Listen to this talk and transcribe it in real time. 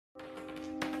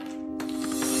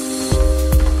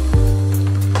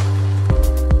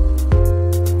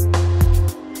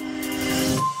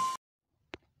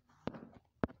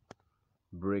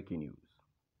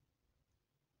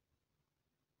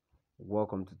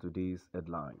Welcome to today's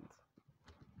headlines.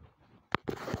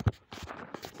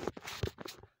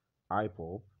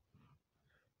 Ipob,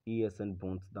 ESN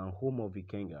burnt down home of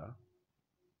Ikenga,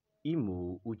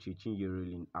 Imo Uchechin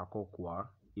Jäīl in Akokwa,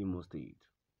 Imo State.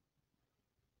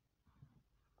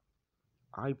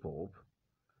 Ipob,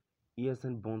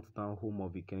 ESN burnt down home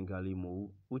of Ikenga, Imo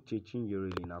Uchechin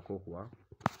Jäīl in Akokwa,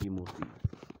 Imo State.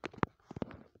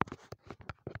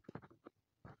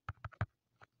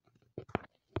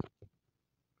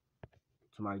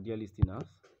 To my dear listeners,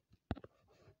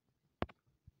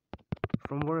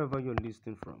 from wherever you're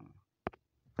listening from,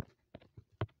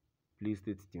 please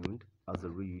stay tuned as I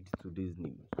read today's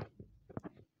news.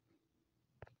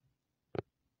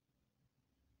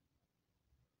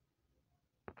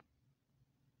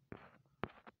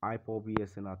 Ipob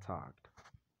ESN attacked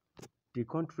the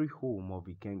country home of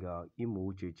Ikenga,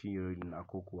 Imo Uchechin Jäīl in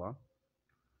Akokwa,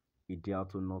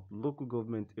 Jäīl North local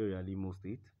government area, Imo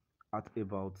State, at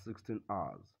about 16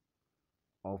 hours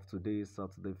of today,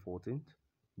 Saturday, 14th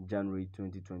January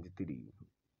 2023.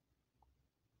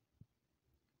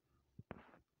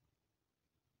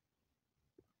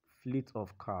 Fleet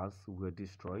of cars were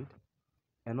destroyed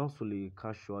and also a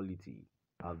casualty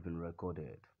have been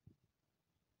recorded.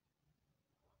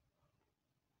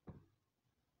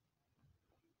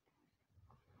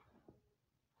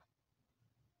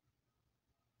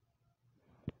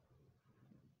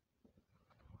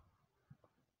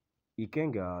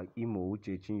 Ikenga, Imo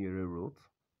Uchechin Jäīl wrote,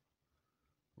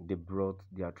 "They brought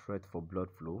their threat for blood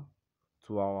flow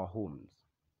to our homes.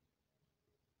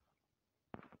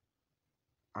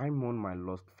 I mourn my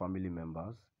lost family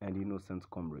members and innocent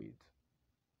comrades.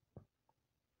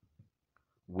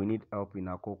 We need help in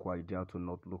Akokwa, Jäīl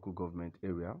North local government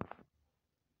area.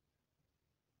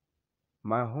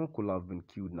 My uncle have been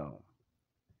killed now.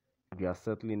 They are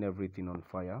settling everything on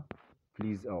fire.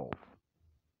 Please help."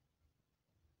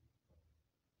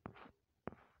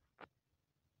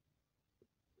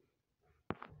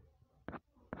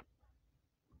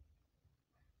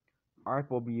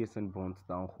 Ipob ESN burnt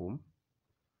down home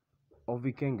of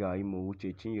Ikenga, Imo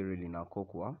Uchechin Jäīl in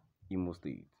Akokwa, Imo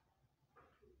State.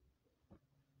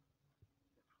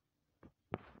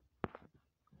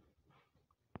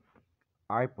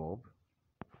 Ipob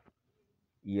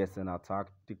ESN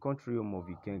attacked the country home of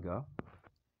Ikenga,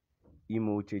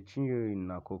 Imo Uchechin Jäīl in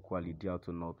Akokwa,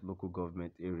 Jäīl North local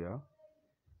government area,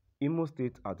 Imo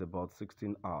State at about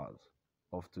 16 hours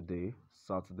of today,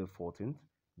 Saturday, 14th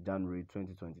January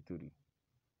 2023.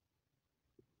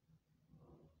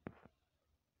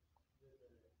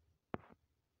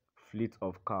 Fleet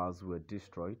of cars were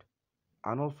destroyed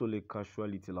and also a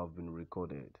casualty have been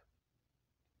recorded.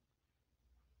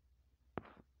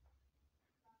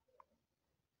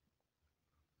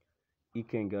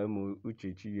 Ikenga, Imo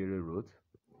Uchechin Jäīl wrote,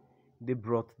 "They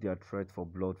brought their threat for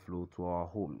blood flow to our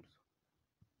homes.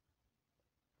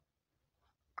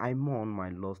 I mourn my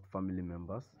lost family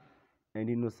members and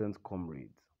innocent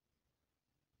comrades.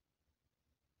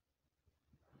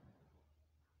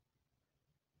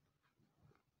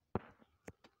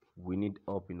 We need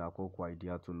help in Akokwa,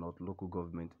 Jäīl North local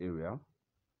government area.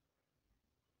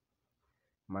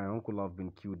 My uncle have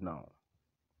been killed now.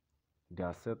 They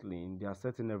are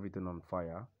setting everything on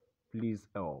fire. Please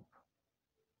help."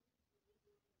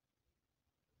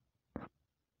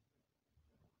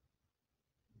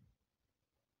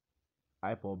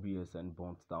 Ipob ESN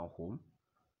burnt down home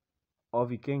of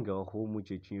Ikenga, home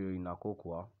Uchechin Jäīl in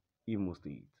Akokwa, Imo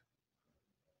State.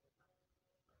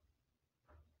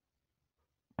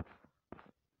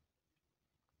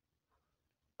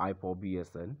 Ipob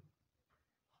ESN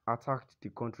attacked the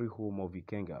country home of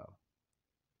Ikenga,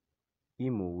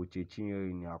 Imo Uchechin Jäīl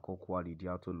in Akokwa,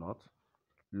 Jäīl North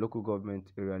local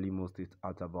government area, Imo State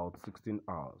at about 16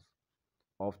 hours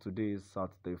of today's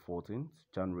Saturday, 14th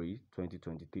January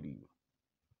 2023.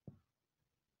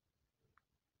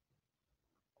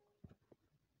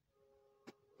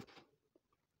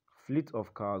 Fleet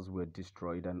of cars were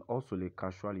destroyed and also a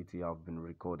casualty have been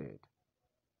recorded.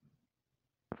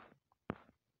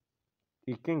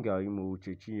 Ikenga, Imo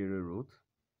Uchechin Jäīl wrote,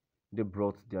 "They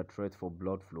brought their threat for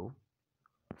blood flow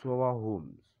to our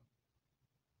homes.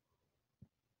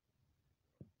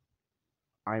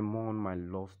 I mourn my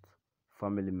lost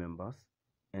family members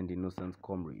and innocent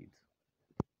comrades.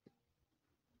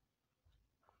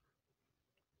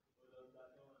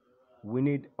 We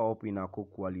need help in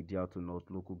Akokwa, Jäīl North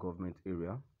local government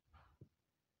area.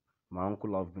 My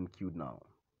uncle have been killed now.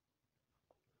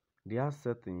 They are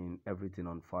setting everything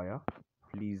on fire.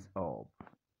 Please help."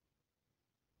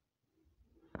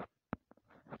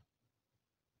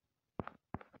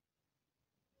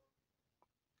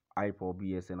 Ipob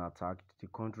attacked the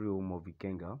country home of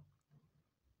Ikenga,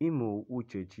 Imo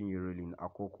Uche Chinyere in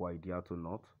Akokwa Idiato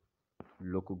North,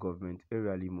 local government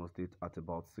area Imo State at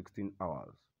about 16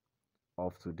 hours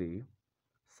of today,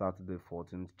 Saturday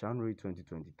 14th January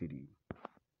 2023.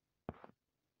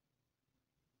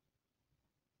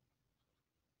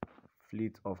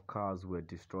 Fleet of cars were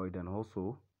destroyed and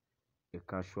also a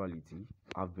casualty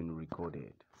have been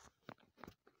recorded.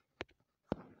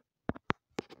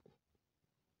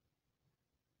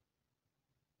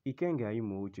 Ikenga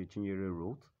Imo Uche Chinyere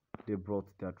wrote, they brought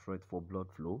their threat for blood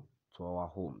flow to our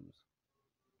homes.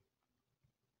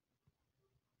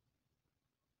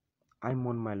 I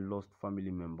mourn my lost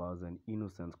family members and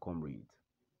innocent comrades.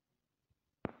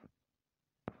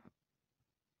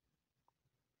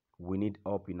 We need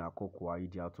help in Akokwa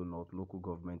Idiato North local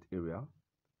government area.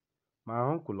 My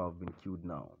uncle have been killed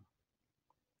now.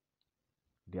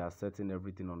 They are setting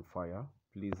everything on fire.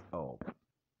 Please help.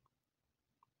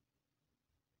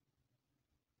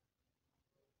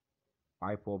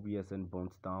 Ipob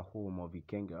burnt down home of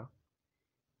Ikenga,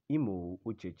 Imo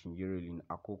Uche Chinyere in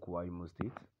Akokwa, Imo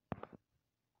State.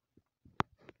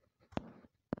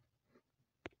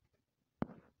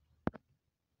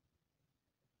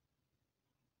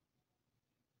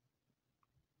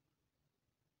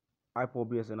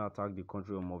 Ipob attacked the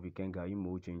country home of Ikenga,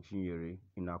 Imo Uche Chinyere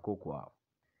in Akokwa,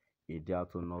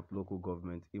 Idiato North local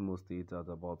government, Imo State at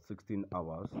about 16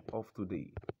 hours of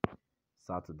today,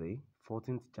 Saturday,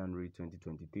 14th January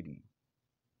 2023.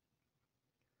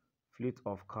 Fleet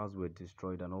of cars were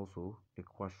destroyed and also a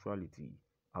casualty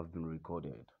have been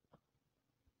recorded.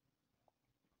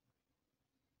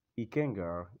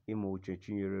 Ikenga Imo Uche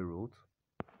Chinyere wrote,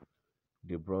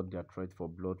 they brought their threat for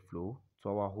blood flow to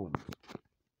our homes.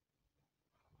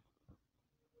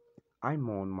 I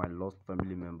mourn my lost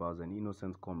family members and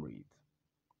innocent comrades.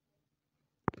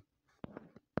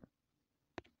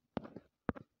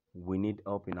 We need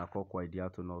help in Akokwa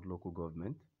Idiato North local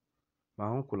government. My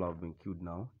uncle have been killed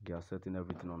now. They are setting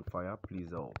everything on fire. Please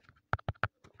help.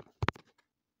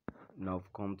 Now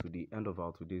I've come to the end of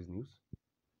our today's news.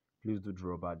 Please do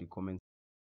drop by the comment